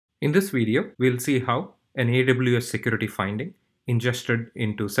In this video, we'll see how an AWS security finding ingested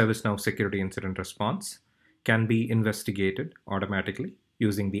into ServiceNow security incident response can be investigated automatically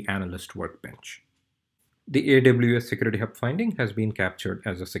using the Analyst workbench. The AWS Security Hub finding has been captured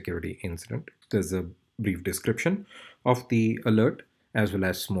as a security incident. There's a brief description of the alert as well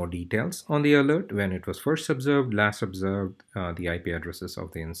as more details on the alert, when it was first observed, last observed, the IP addresses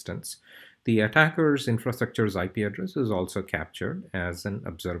of the instance. The attacker's infrastructure's IP address is also captured as an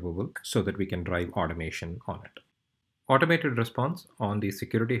observable so that we can drive automation on it. Automated response on the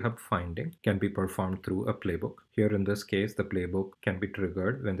Security Hub finding can be performed through a playbook. Here in this case, the playbook can be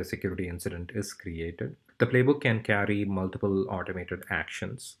triggered when the security incident is created. The playbook can carry multiple automated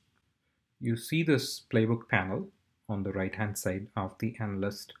actions. You see this playbook panel on the right-hand side of the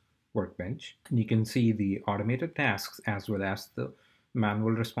Analyst workbench. You can see the automated tasks as well as the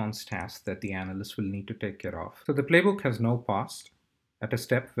manual response tasks that the analyst will need to take care of. So the playbook has now paused at a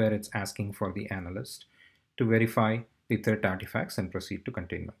step where it's asking for the analyst to verify the threat artifacts and proceed to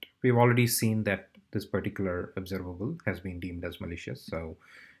containment. We've already seen that this particular observable has been deemed as malicious, so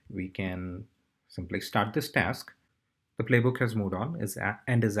we can simply start this task. The playbook has moved on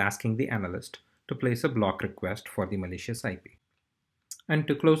and is asking the analyst to place a block request for the malicious IP. And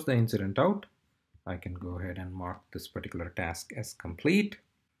to close the incident out, I can go ahead and mark this particular task as complete,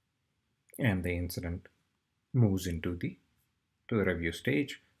 and the incident moves into the review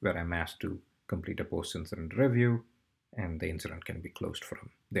stage where I'm asked to complete a post-incident review, and the incident can be closed from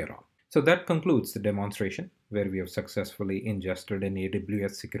there on. So that concludes the demonstration where we have successfully ingested an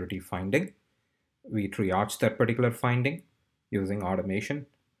AWS security finding. We triaged that particular finding using automation.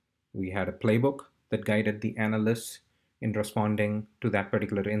 We had a playbook that guided the analysts in responding to that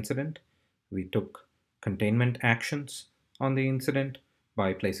particular incident. We took containment actions on the incident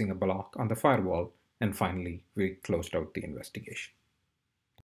by placing a block on the firewall, and finally we closed out the investigation.